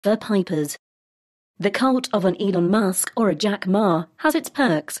The Pipers. The cult of an Elon Musk or a Jack Ma has its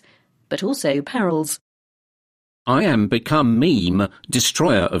perks, but also perils. I am become meme,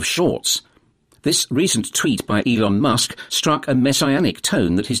 destroyer of shorts. This recent tweet by Elon Musk struck a messianic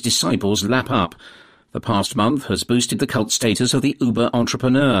tone that his disciples lap up. The past month has boosted the cult status of the Uber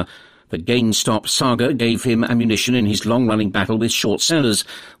entrepreneur. The GameStop saga gave him ammunition in his long-running battle with short sellers,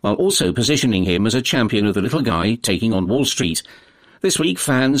 while also positioning him as a champion of the little guy taking on Wall Street. This week,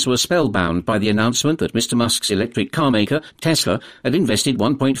 fans were spellbound by the announcement that Mr. Musk's electric car maker, Tesla, had invested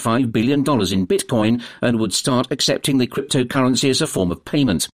 $1.5 billion in Bitcoin and would start accepting the cryptocurrency as a form of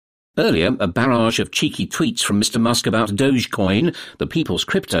payment. Earlier, a barrage of cheeky tweets from Mr. Musk about Dogecoin, the people's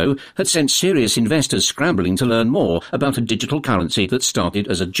crypto, had sent serious investors scrambling to learn more about a digital currency that started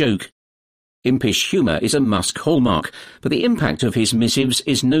as a joke. Impish humour is a Musk hallmark, but the impact of his missives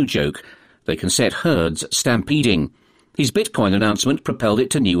is no joke. They can set herds stampeding. His Bitcoin announcement propelled it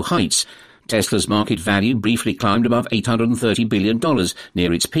to new heights. Tesla's market value briefly climbed above $830 billion,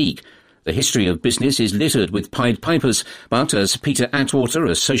 near its peak. The history of business is littered with Pied Pipers, but as Peter Atwater,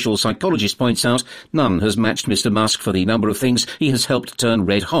 a social psychologist, points out, none has matched Mr. Musk for the number of things he has helped turn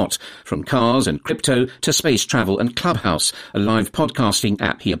red hot, from cars and crypto to space travel and Clubhouse, a live podcasting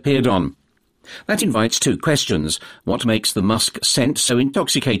app he appeared on. That invites two questions. What makes the Musk scent so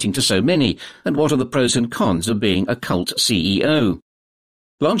intoxicating to so many, and what are the pros and cons of being a cult CEO?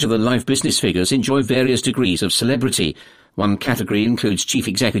 Larger-than-life business figures enjoy various degrees of celebrity. One category includes chief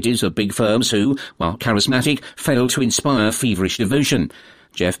executives of big firms who, while charismatic, fail to inspire feverish devotion.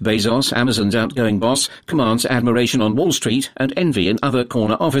 Jeff Bezos, Amazon's outgoing boss, commands admiration on Wall Street and envy in other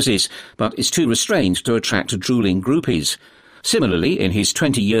corner offices, but is too restrained to attract drooling groupies. Similarly, in his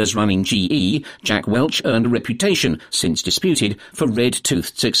 20 years running GE, Jack Welch earned a reputation, since disputed, for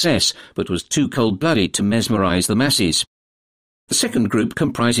red-toothed success, but was too cold-blooded to mesmerize the masses. The second group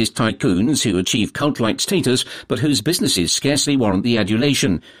comprises tycoons who achieve cult-like status, but whose businesses scarcely warrant the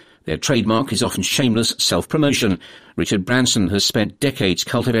adulation. Their trademark is often shameless self-promotion. Richard Branson has spent decades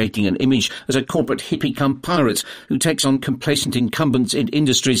cultivating an image as a corporate hippie-cum-pirate who takes on complacent incumbents in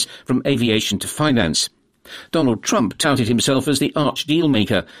industries from aviation to finance. Donald Trump touted himself as the arch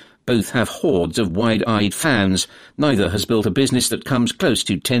deal-maker. Both have hordes of wide-eyed fans. Neither has built a business that comes close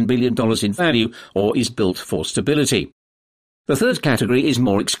to $10 billion in value or is built for stability. The third category is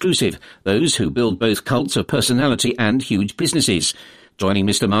more exclusive, those who build both cults of personality and huge businesses. Joining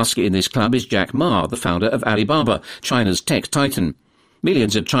Mr. Musk in this club is Jack Ma, the founder of Alibaba, China's tech titan.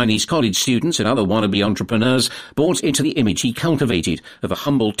 Millions of Chinese college students and other wannabe entrepreneurs bought into the image he cultivated of a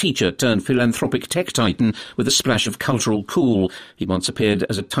humble teacher-turned-philanthropic tech titan with a splash of cultural cool. He once appeared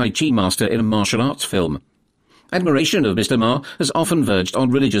as a Tai Chi master in a martial arts film. Admiration of Mr. Ma has often verged on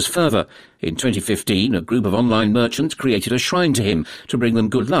religious fervour. In 2015, a group of online merchants created a shrine to him to bring them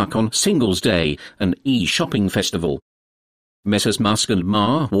good luck on Singles Day, an e-shopping festival. Messrs. Musk and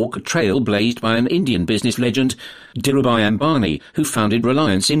Ma walk a trail blazed by an Indian business legend, Dhirubhai Ambani, who founded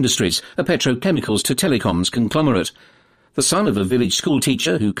Reliance Industries, a petrochemicals to telecoms conglomerate. The son of a village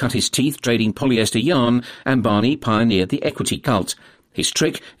schoolteacher who cut his teeth trading polyester yarn, Ambani pioneered the equity cult. His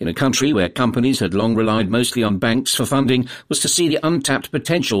trick, in a country where companies had long relied mostly on banks for funding, was to see the untapped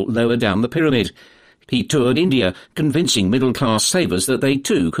potential lower down the pyramid. He toured India, convincing middle-class savers that they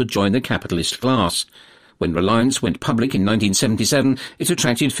too could join the capitalist class. When Reliance went public in 1977, it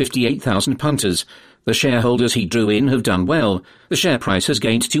attracted 58,000 punters. The shareholders he drew in have done well. The share price has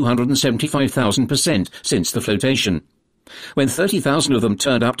gained 275,000% since the flotation. When 30,000 of them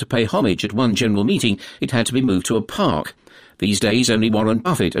turned up to pay homage at one general meeting, it had to be moved to a park. These days, only Warren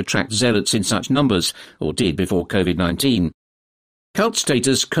Buffett attracts zealots in such numbers, or did before COVID-19. Cult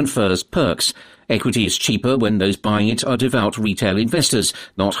status confers perks. Equity is cheaper when those buying it are devout retail investors,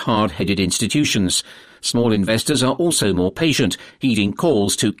 not hard-headed institutions. Small investors are also more patient, heeding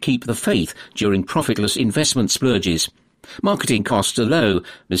calls to keep the faith during profitless investment splurges. Marketing costs are low.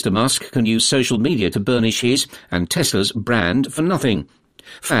 Mr. Musk can use social media to burnish his and Tesla's brand for nothing.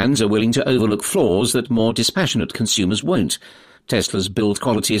 Fans are willing to overlook flaws that more dispassionate consumers won't. Tesla's build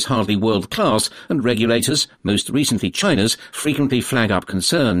quality is hardly world-class, and regulators, most recently China's, frequently flag up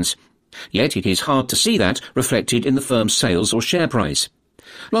concerns. Yet it is hard to see that reflected in the firm's sales or share price.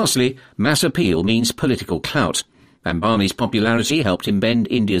 Lastly, mass appeal means political clout. Ambani's popularity helped him bend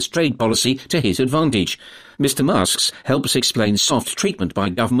India's trade policy to his advantage. Mr. Musk's helps explain soft treatment by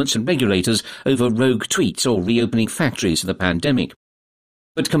governments and regulators over rogue tweets or reopening factories of the pandemic.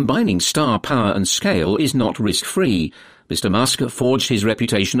 But combining star power and scale is not risk-free. Mr. Musk forged his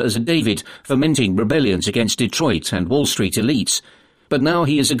reputation as a David, fomenting rebellions against Detroit and Wall Street elites. But now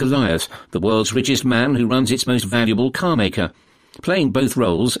he is a Goliath, the world's richest man who runs its most valuable car maker. Playing both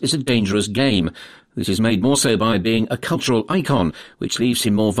roles is a dangerous game. This is made more so by being a cultural icon, which leaves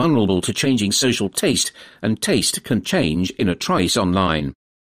him more vulnerable to changing social taste, and taste can change in a trice online.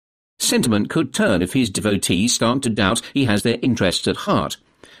 Sentiment could turn if his devotees start to doubt he has their interests at heart.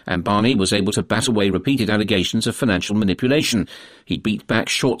 Ambani was able to bat away repeated allegations of financial manipulation. He beat back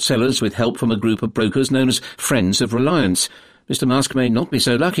short sellers with help from a group of brokers known as Friends of Reliance. Mr. Musk may not be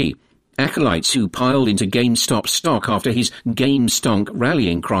so lucky. Acolytes who piled into GameStop stock after his GameStonk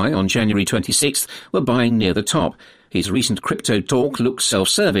rallying cry on January 26th were buying near the top. His recent crypto talk looks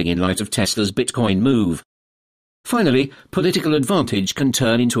self-serving in light of Tesla's Bitcoin move. Finally, political advantage can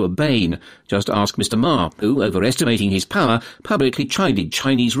turn into a bane. Just ask Mr. Ma, who, overestimating his power, publicly chided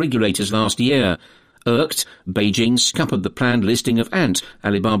Chinese regulators last year. Irked, Beijing scuppered the planned listing of Ant,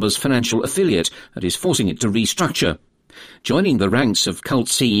 Alibaba's financial affiliate, and is forcing it to restructure. Joining the ranks of cult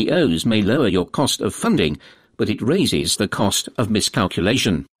CEOs may lower your cost of funding, but it raises the cost of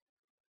miscalculation.